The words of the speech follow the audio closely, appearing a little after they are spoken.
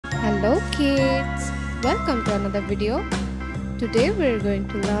Hello kids, welcome to another video. Today we are going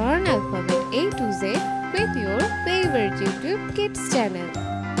to learn alphabet A to Z with your favorite YouTube Kids channel.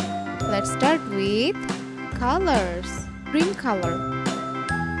 Let's start with colors. Green color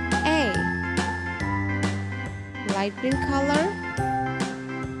A, light green color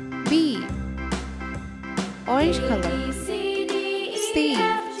B, orange color C,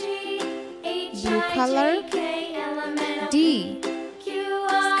 blue color D,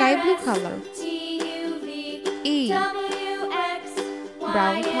 sky blue color E,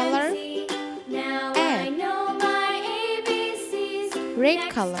 brown color F, red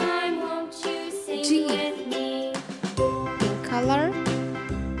color G, pink color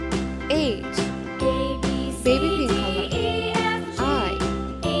H, baby pink color I,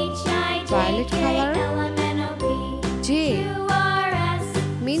 violet color J,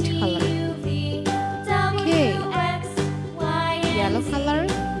 mint color K, yellow color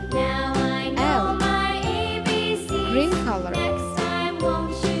L, green color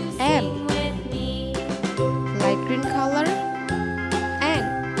M, light green color N,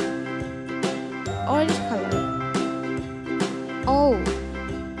 orange color O,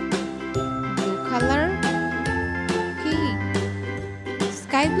 blue color P,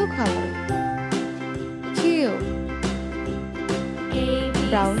 sky blue color Q,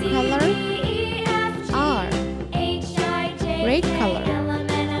 brown color R, red color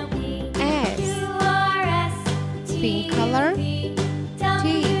S, pink color T,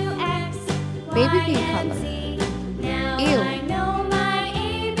 baby pink color U,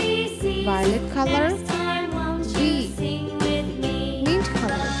 violet color V, mint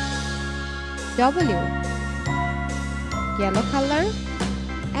color W, yellow color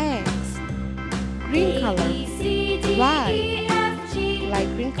X, green color Y, light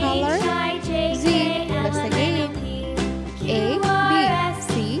green color Z. Let's again A, B,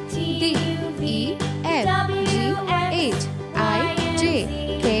 C, D, E, F, G, H, I, J,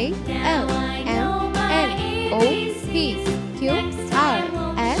 K, L, M, N, O, P, Q, R,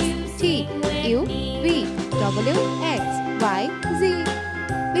 S, T, U, V, W, X, Y, Z.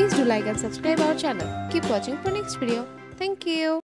 Please do like and subscribe our channel. Keep watching for next video. Thank you.